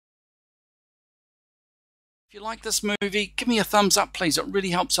If you like this movie, give me a thumbs up, please. It really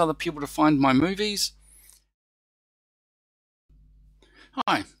helps other people to find my movies.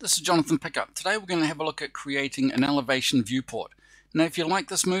 Hi, this is Jonathan Pickup. Today we're going to have a look at creating an elevation viewport. Now, if you like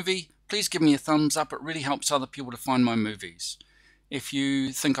this movie, please give me a thumbs up. It really helps other people to find my movies. If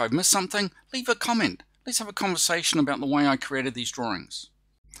you think I've missed something, leave a comment. Let's have a conversation about the way I created these drawings.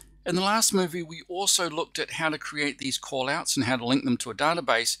 In the last movie, we also looked at how to create these callouts and how to link them to a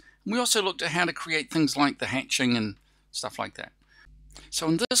database. We also looked at how to create things like the hatching and stuff like that. So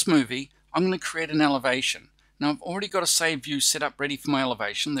in this movie, I'm going to create an elevation. Now I've already got a save view set up ready for my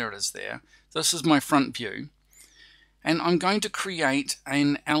elevation. There it is there. This is my front view. And I'm going to create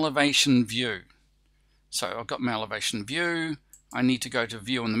an elevation view. So I've got my elevation view. I need to go to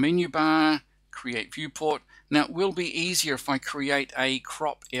view on the menu bar, create viewport. Now it will be easier if I create a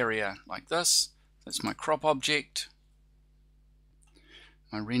crop area like this. That's my crop object.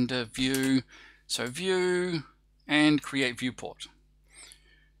 My render view, so view and create viewport.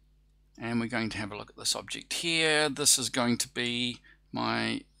 And we're going to have a look at this object here. This is going to be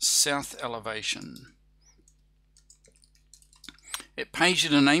my south elevation. It pays you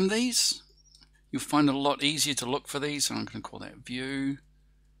to name these. You'll find it a lot easier to look for these. So I'm going to call that view.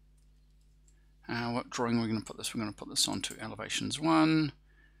 What drawing are we going to put this? We're going to put this onto elevations 1.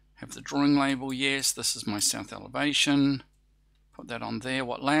 Have the drawing label, yes, this is my south elevation. Put that on there.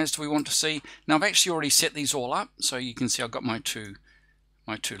 What layers do we want to see? Now I've actually already set these all up, so you can see I've got my two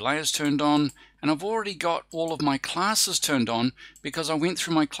layers turned on, and I've already got all of my classes turned on because I went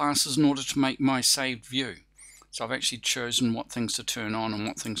through my classes in order to make my saved view. So I've actually chosen what things to turn on and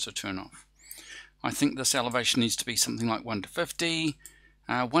what things to turn off. I think this elevation needs to be something like 1 to 50.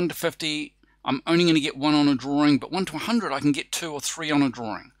 1 to 50, I'm only going to get 1 on a drawing, but 1 to 100 I can get 2 or 3 on a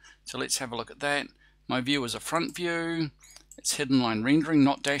drawing. So let's have a look at that. My view is a front view. It's hidden line rendering,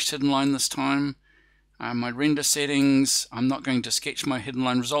 not dashed hidden line this time. My render settings, I'm not going to sketch my hidden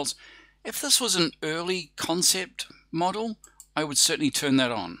line results. If this was an early concept model, I would certainly turn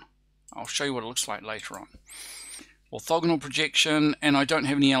that on. I'll show you what it looks like later on. Orthogonal projection, and I don't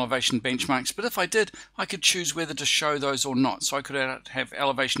have any elevation benchmarks, but if I did, I could choose whether to show those or not. So I could have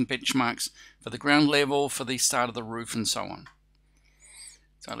elevation benchmarks for the ground level, for the start of the roof, and so on.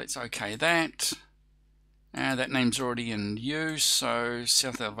 So let's OK that. That name's already in use, so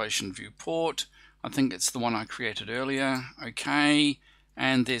south elevation viewport. I think it's the one I created earlier. OK,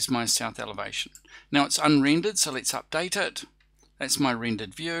 and there's my south elevation. Now it's unrendered, so let's update it. That's my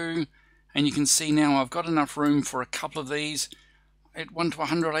rendered view. And you can see now I've got enough room for a couple of these. At 1 to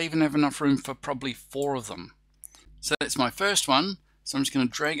 100, I even have enough room for probably 4 of them. So that's my first one. So I'm just going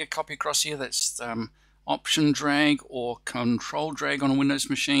to drag a copy across here. That's Option drag or Control drag on a Windows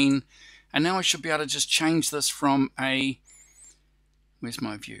machine. And now I should be able to just change this from a, where's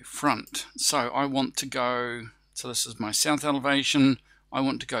my view? Front. So I want to go, so this is my south elevation. I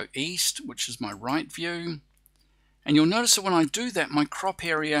want to go east, which is my right view. And you'll notice that when I do that, my crop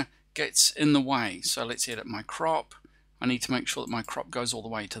area gets in the way. So let's edit my crop. I need to make sure that my crop goes all the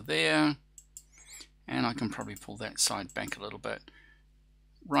way to there. And I can probably pull that side back a little bit.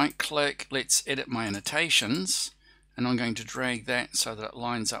 Right click, let's edit my annotations. And I'm going to drag that so that it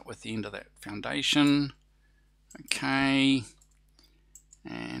lines up with the end of that foundation. Okay.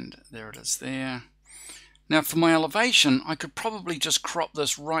 And there it is there. Now for my elevation, I could probably just crop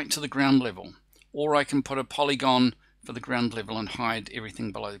this right to the ground level. Or I can put a polygon for the ground level and hide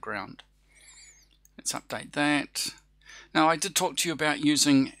everything below the ground. Let's update that. Now I did talk to you about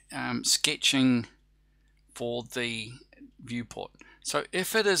using sketching for the viewport. So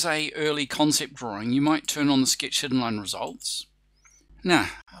if it is a early concept drawing, you might turn on the sketch hidden line results. Now,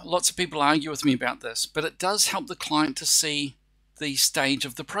 lots of people argue with me about this, but it does help the client to see the stage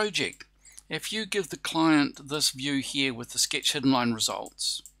of the project. If you give the client this view here with the sketch hidden line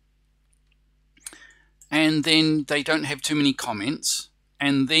results, and then they don't have too many comments,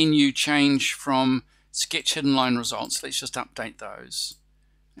 and then you change from sketch hidden line results, let's just update those,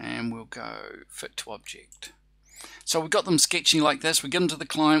 and we'll go fit to object. So we've got them sketching like this. We get them to the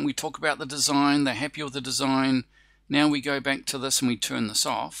client, we talk about the design, they're happy with the design. Now we go back to this and we turn this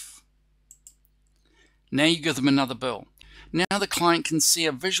off. Now you give them another bill. Now the client can see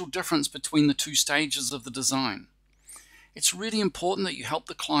a visual difference between the two stages of the design. It's really important that you help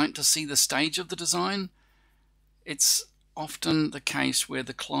the client to see the stage of the design. It's often the case where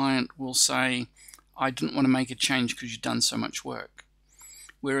the client will say, I didn't want to make a change because you've done so much work.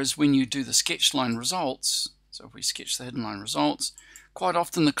 Whereas when you do the sketch line results, so if we sketch the hidden line results, quite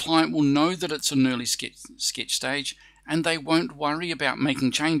often the client will know that it's an early sketch stage and they won't worry about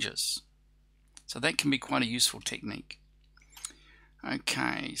making changes. So that can be quite a useful technique.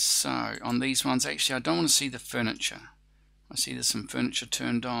 Okay, so on these ones, actually I don't want to see the furniture. I see there's some furniture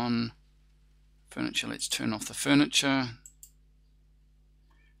turned on. Furniture, let's turn off the furniture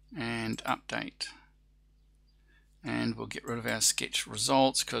and update. And we'll get rid of our sketch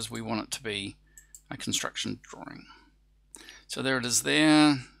results because we want it to be a construction drawing. So there it is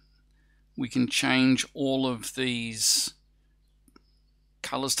there. We can change all of these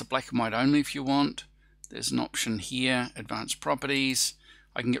colors to black and white only if you want. There's an option here, advanced properties.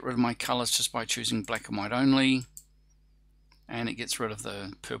 I can get rid of my colors just by choosing black and white only, and it gets rid of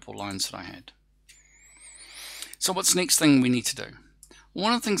the purple lines that I had. So what's the next thing we need to do?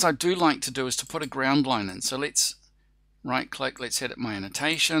 One of the things I do like to do is to put a ground line in. So let's right click, let's edit my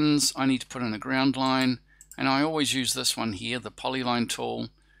annotations. I need to put in a ground line, and I always use this one here, the polyline tool.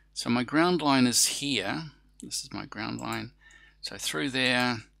 So my ground line is here. This is my ground line. So through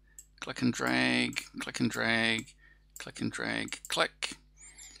there, click and drag, click and drag, click and drag, click.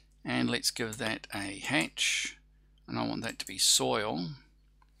 And let's give that a hatch. And I want that to be soil.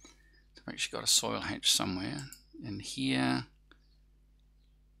 So I've actually got a soil hatch somewhere in here.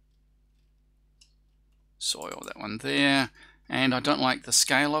 Soil, that one there. And I don't like the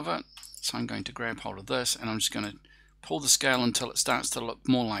scale of it, so I'm going to grab hold of this and I'm just going to pull the scale until it starts to look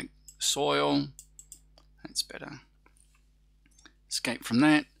more like soil. That's better. Escape from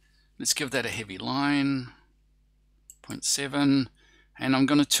that. Let's give that a heavy line, 0.7, and I'm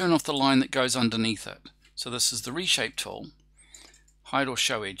going to turn off the line that goes underneath it. So this is the reshape tool, hide or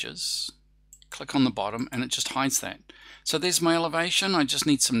show edges, click on the bottom and it just hides that. So there's my elevation. I just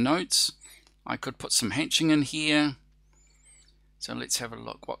need some notes. I could put some hatching in here. So let's have a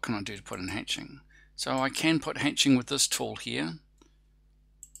look. What can I do to put in hatching? So I can put hatching with this tool here.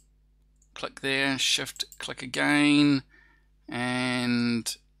 Click there, shift, click again,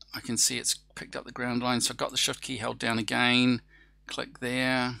 and I can see it's picked up the ground line. So I've got the shift key held down again, click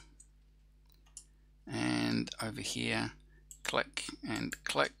there, and over here, click and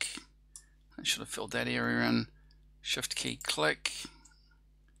click. I should have filled that area in. Shift key, click.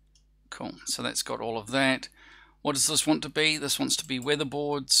 Cool, so that's got all of that. What does this want to be? This wants to be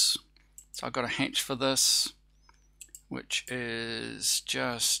weatherboards. So I've got a hatch for this, which is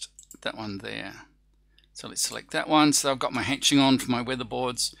just that one there. So let's select that one. So I've got my hatching on for my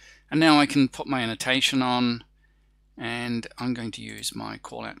weatherboards, and now I can put my annotation on, and I'm going to use my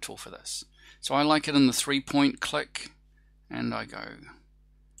callout tool for this. So I like it in the 3-point click, and I go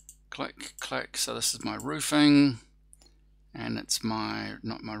click, click. So this is my roofing, and it's my,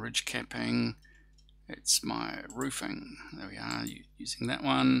 not my ridge capping, it's my roofing. There we are, using that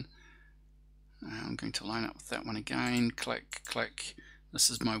one. I'm going to line up with that one again, click, click. This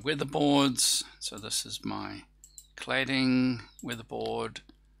is my weatherboards, so this is my cladding weatherboard,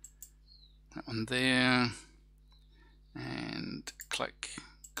 that one there, and click,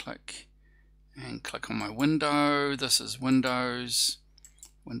 click, and click on my window. This is windows,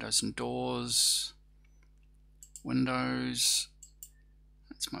 windows and doors, windows,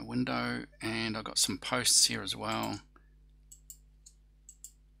 that's my window, and I've got some posts here as well.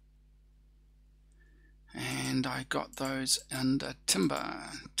 And I got those under timber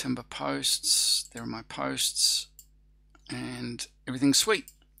posts. There are my posts, and everything's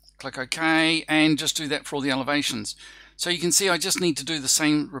sweet. Click OK, and just do that for all the elevations. So you can see I just need to do the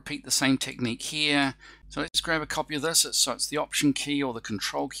same, repeat the same technique here. So let's grab a copy of this. So it's the Option key or the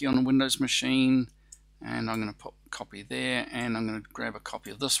Control key on a Windows machine, and I'm going to put a copy there, and I'm going to grab a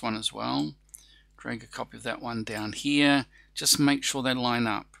copy of this one as well. Drag a copy of that one down here. Just make sure they line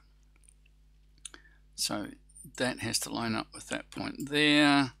up. So that has to line up with that point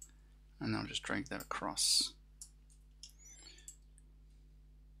there, and I'll just drag that across.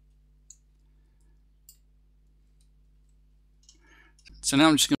 So now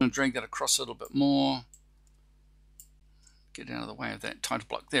I'm just going to drag that across a little bit more, get out of the way of that title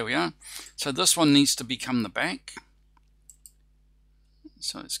block. There we are. So this one needs to become the back.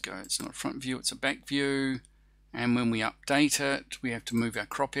 So let's go, it's not a front view, it's a back view, and when we update it, we have to move our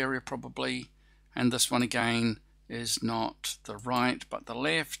crop area probably. And this one again is not the right but the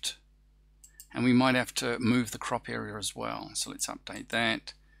left, and we might have to move the crop area as well. So let's update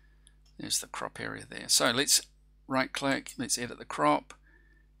that. There's the crop area there. So let's right click, let's edit the crop,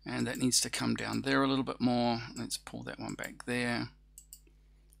 and that needs to come down there a little bit more. Let's pull that one back there,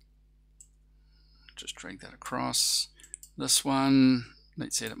 just drag that across. This one,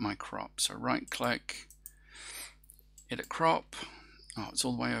 let's edit my crop. So right click, edit crop. Oh, it's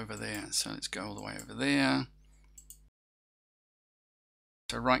all the way over there, so let's go all the way over there.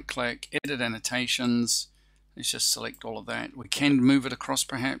 So right click, edit annotations, let's just select all of that. We can move it across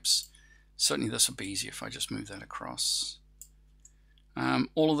perhaps. Certainly this will be easier if I just move that across.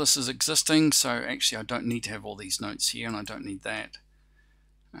 All of this is existing, so actually I don't need to have all these notes here, and I don't need that.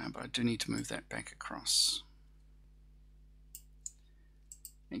 But I do need to move that back across.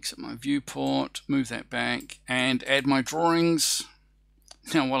 Exit my viewport, move that back, and add my drawings.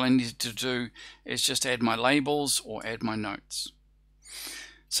 Now what I need to do is just add my labels or add my notes.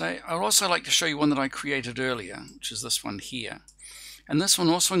 So I'd also like to show you one that I created earlier, which is this one here. And this one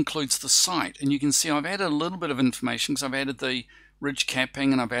also includes the site, and you can see I've added a little bit of information because I've added the ridge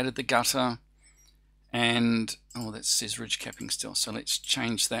capping and I've added the gutter, and oh, that says ridge capping still, so let's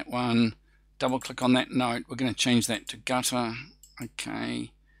change that one. Double click on that note, we're going to change that to gutter.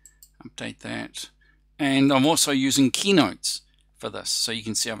 Okay, update that. And I'm also using keynotes for this, so you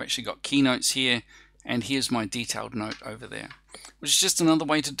can see I've actually got keynotes here, and here's my detailed note over there, which is just another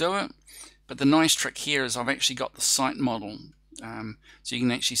way to do it. But the nice trick here is I've actually got the site model, so you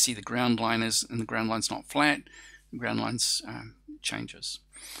can actually see the ground line is, and the ground line's not flat, the ground line's changes.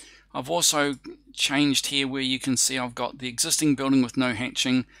 I've also changed here where you can see I've got the existing building with no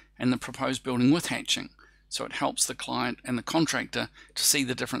hatching and the proposed building with hatching, so it helps the client and the contractor to see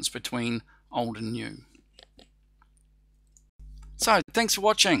the difference between old and new. So thanks for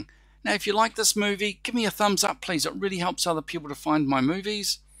watching. Now if you like this movie, give me a thumbs up please, it really helps other people to find my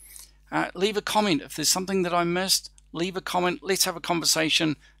movies. Leave a comment if there's something that I missed, leave a comment, let's have a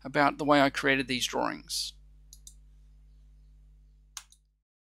conversation about the way I created these drawings.